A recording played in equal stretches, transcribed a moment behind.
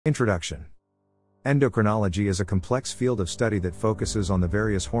Introduction. Endocrinology is a complex field of study that focuses on the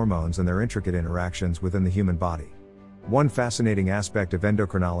various hormones and their intricate interactions within the human body. One fascinating aspect of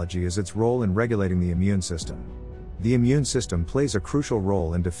endocrinology is its role in regulating the immune system. The immune system plays a crucial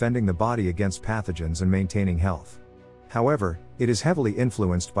role in defending the body against pathogens and maintaining health. However, it is heavily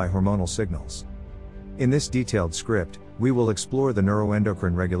influenced by hormonal signals. In this detailed script, we will explore the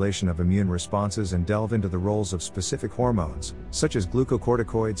neuroendocrine regulation of immune responses and delve into the roles of specific hormones, such as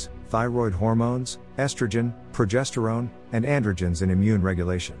glucocorticoids, thyroid hormones, estrogen, progesterone, and androgens in immune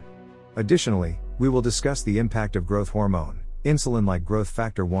regulation. Additionally, we will discuss the impact of growth hormone, insulin like growth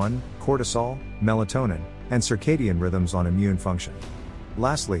factor 1, cortisol, melatonin, and circadian rhythms on immune function.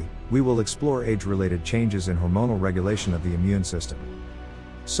 Lastly, we will explore age-related changes in hormonal regulation of the immune system.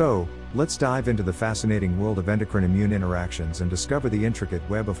 So, let's dive into the fascinating world of endocrine-immune interactions and discover the intricate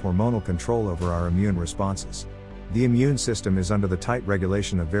web of hormonal control over our immune responses. The immune system is under the tight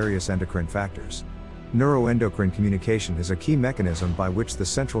regulation of various endocrine factors. Neuroendocrine communication is a key mechanism by which the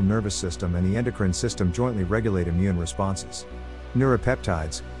central nervous system and the endocrine system jointly regulate immune responses.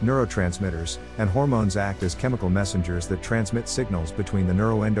 Neuropeptides, neurotransmitters, and hormones act as chemical messengers that transmit signals between the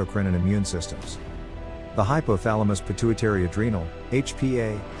neuroendocrine and immune systems. The hypothalamus-pituitary-adrenal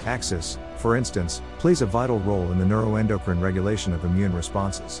 (HPA) axis, for instance, plays a vital role in the neuroendocrine regulation of immune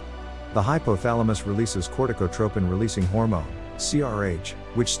responses. The hypothalamus releases corticotropin-releasing hormone, CRH,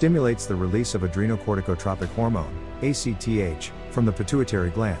 which stimulates the release of adrenocorticotropic hormone, ACTH, from the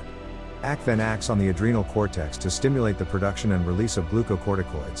pituitary gland. ACT then acts on the adrenal cortex to stimulate the production and release of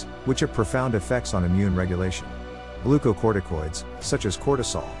glucocorticoids, which have profound effects on immune regulation. Glucocorticoids, such as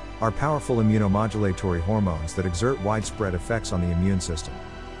cortisol, are powerful immunomodulatory hormones that exert widespread effects on the immune system.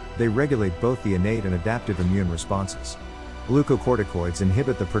 They regulate both the innate and adaptive immune responses. Glucocorticoids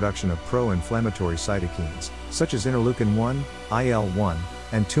inhibit the production of pro-inflammatory cytokines, such as interleukin-1, IL-1,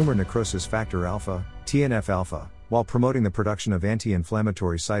 and tumor necrosis factor alpha, TNF-alpha, while promoting the production of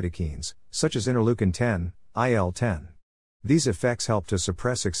anti-inflammatory cytokines, such as interleukin-10, IL-10. These effects help to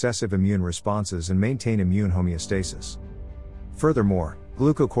suppress excessive immune responses and maintain immune homeostasis. Furthermore,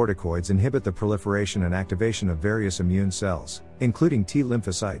 glucocorticoids inhibit the proliferation and activation of various immune cells, including T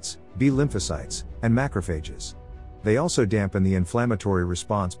lymphocytes, B lymphocytes, and macrophages. They also dampen the inflammatory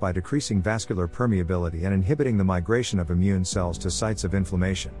response by decreasing vascular permeability and inhibiting the migration of immune cells to sites of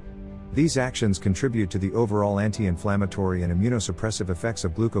inflammation. These actions contribute to the overall anti-inflammatory and immunosuppressive effects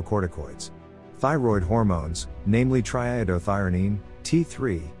of glucocorticoids. Thyroid hormones, namely triiodothyronine,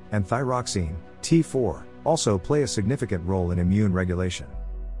 T3, and thyroxine, T4, also play a significant role in immune regulation.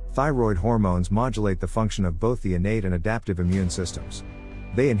 Thyroid hormones modulate the function of both the innate and adaptive immune systems.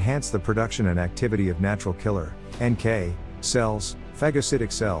 They enhance the production and activity of natural killer, NK, cells,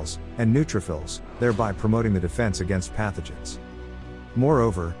 phagocytic cells, and neutrophils, thereby promoting the defense against pathogens.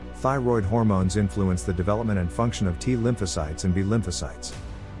 Moreover, thyroid hormones influence the development and function of T lymphocytes and B lymphocytes.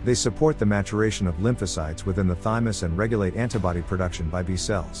 They support the maturation of lymphocytes within the thymus and regulate antibody production by B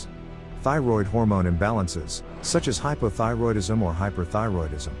cells. Thyroid hormone imbalances, such as hypothyroidism or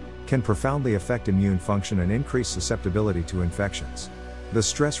hyperthyroidism, can profoundly affect immune function and increase susceptibility to infections. The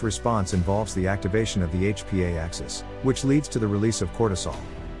stress response involves the activation of the HPA axis, which leads to the release of cortisol.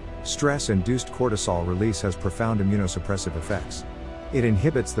 Stress-induced cortisol release has profound immunosuppressive effects. It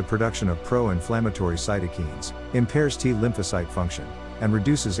inhibits the production of pro-inflammatory cytokines, impairs T lymphocyte function, and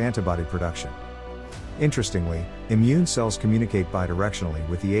reduces antibody production. Interestingly, immune cells communicate bidirectionally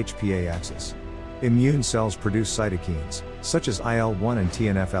with the HPA axis. Immune cells produce cytokines, such as IL-1 and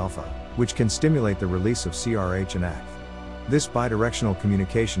TNF-alpha, which can stimulate the release of CRH and ACT. This bidirectional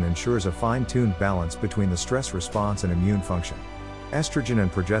communication ensures a fine-tuned balance between the stress response and immune function. Estrogen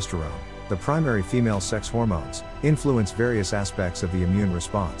and progesterone, the primary female sex hormones, influence various aspects of the immune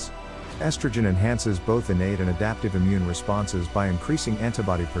response. Estrogen enhances both innate and adaptive immune responses by increasing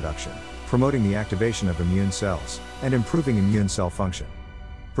antibody production, promoting the activation of immune cells, and improving immune cell function.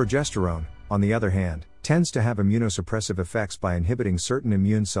 Progesterone, on the other hand, tends to have immunosuppressive effects by inhibiting certain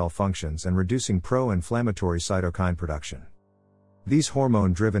immune cell functions and reducing pro-inflammatory cytokine production. These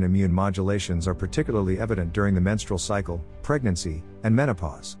hormone-driven immune modulations are particularly evident during the menstrual cycle, pregnancy, and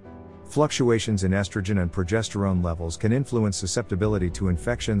menopause. Fluctuations in estrogen and progesterone levels can influence susceptibility to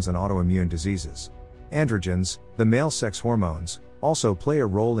infections and autoimmune diseases. Androgens, the male sex hormones, also play a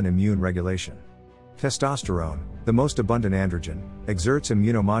role in immune regulation. Testosterone, the most abundant androgen, exerts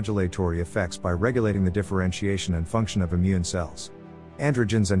immunomodulatory effects by regulating the differentiation and function of immune cells.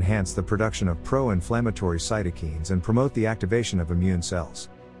 Androgens enhance the production of pro-inflammatory cytokines and promote the activation of immune cells.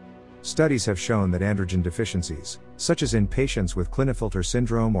 Studies have shown that androgen deficiencies, such as in patients with Klinefelter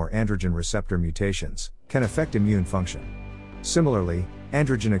syndrome or androgen receptor mutations, can affect immune function. Similarly,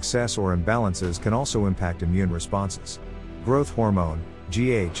 Androgen excess or imbalances can also impact immune responses. Growth hormone,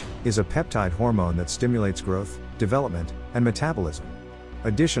 GH, is a peptide hormone that stimulates growth, development, and metabolism.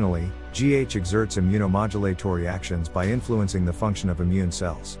 Additionally, GH exerts immunomodulatory actions by influencing the function of immune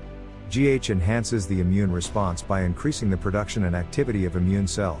cells. GH enhances the immune response by increasing the production and activity of immune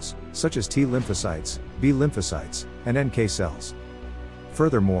cells, such as T lymphocytes, B lymphocytes, and NK cells.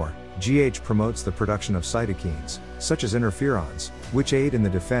 Furthermore, GH promotes the production of cytokines, such as interferons, which aid in the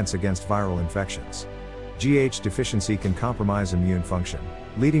defense against viral infections. GH deficiency can compromise immune function,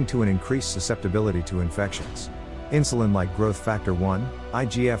 leading to an increased susceptibility to infections. Insulin-like growth factor 1,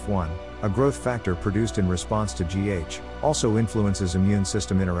 IGF-1, a growth factor produced in response to GH, also influences immune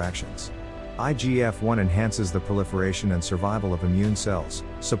system interactions. IGF-1 enhances the proliferation and survival of immune cells,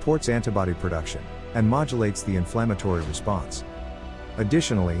 supports antibody production, and modulates the inflammatory response.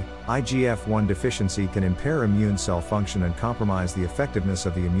 Additionally, IGF-1 deficiency can impair immune cell function and compromise the effectiveness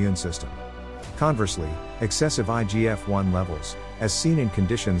of the immune system. Conversely, excessive IGF-1 levels, as seen in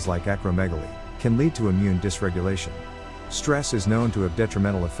conditions like acromegaly, can lead to immune dysregulation. Stress is known to have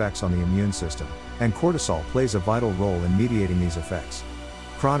detrimental effects on the immune system, and cortisol plays a vital role in mediating these effects.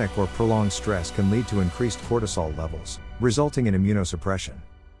 Chronic or prolonged stress can lead to increased cortisol levels, resulting in immunosuppression.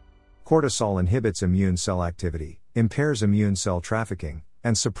 Cortisol inhibits immune cell activity, impairs immune cell trafficking,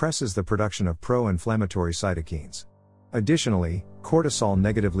 and suppresses the production of pro-inflammatory cytokines. Additionally, cortisol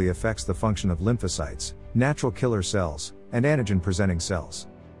negatively affects the function of lymphocytes, natural killer cells, and antigen-presenting cells.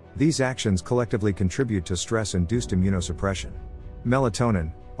 These actions collectively contribute to stress-induced immunosuppression.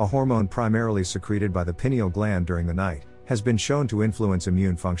 Melatonin, a hormone primarily secreted by the pineal gland during the night, has been shown to influence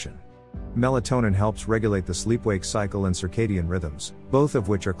immune function. Melatonin helps regulate the sleep-wake cycle and circadian rhythms, both of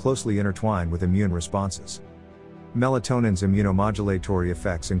which are closely intertwined with immune responses. Melatonin's immunomodulatory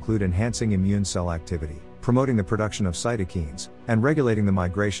effects include enhancing immune cell activity, promoting the production of cytokines, and regulating the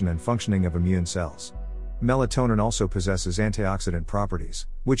migration and functioning of immune cells. Melatonin also possesses antioxidant properties,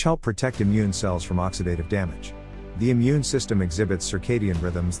 which help protect immune cells from oxidative damage. The immune system exhibits circadian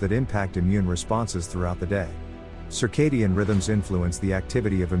rhythms that impact immune responses throughout the day. Circadian rhythms influence the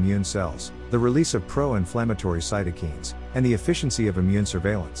activity of immune cells, the release of pro-inflammatory cytokines, and the efficiency of immune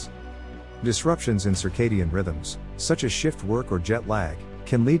surveillance. Disruptions in circadian rhythms, such as shift work or jet lag,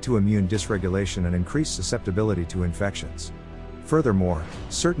 can lead to immune dysregulation and increased susceptibility to infections. Furthermore,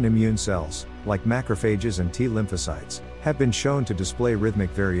 certain immune cells, like macrophages and T lymphocytes, have been shown to display rhythmic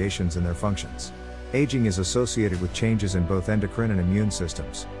variations in their functions. Aging is associated with changes in both endocrine and immune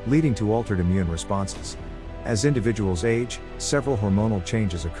systems, leading to altered immune responses. As individuals age, several hormonal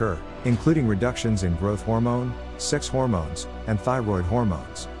changes occur, including reductions in growth hormone, sex hormones, and thyroid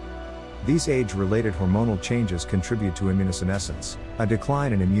hormones. These age-related hormonal changes contribute to immunosenescence, a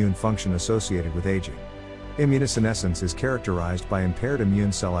decline in immune function associated with aging. Immunosenescence is characterized by impaired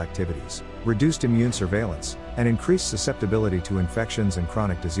immune cell activities, reduced immune surveillance, and increased susceptibility to infections and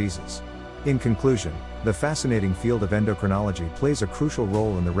chronic diseases. In conclusion, the fascinating field of endocrinology plays a crucial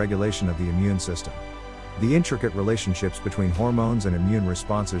role in the regulation of the immune system. The intricate relationships between hormones and immune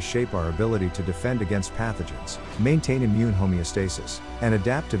responses shape our ability to defend against pathogens, maintain immune homeostasis, and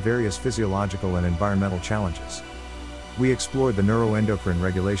adapt to various physiological and environmental challenges. We explored the neuroendocrine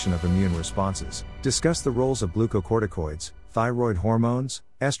regulation of immune responses, discussed the roles of glucocorticoids, thyroid hormones,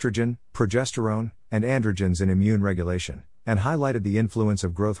 estrogen, progesterone, and androgens in immune regulation, and highlighted the influence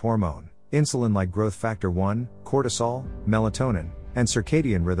of growth hormone, insulin-like growth factor 1, cortisol, melatonin, and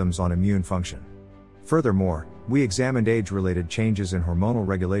circadian rhythms on immune function. Furthermore, we examined age-related changes in hormonal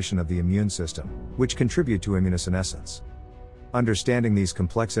regulation of the immune system, which contribute to immunosenescence. Understanding these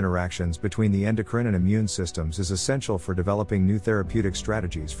complex interactions between the endocrine and immune systems is essential for developing new therapeutic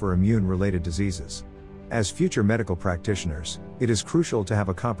strategies for immune-related diseases. As future medical practitioners, it is crucial to have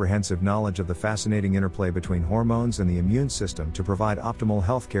a comprehensive knowledge of the fascinating interplay between hormones and the immune system to provide optimal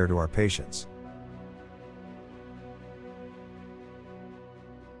healthcare to our patients.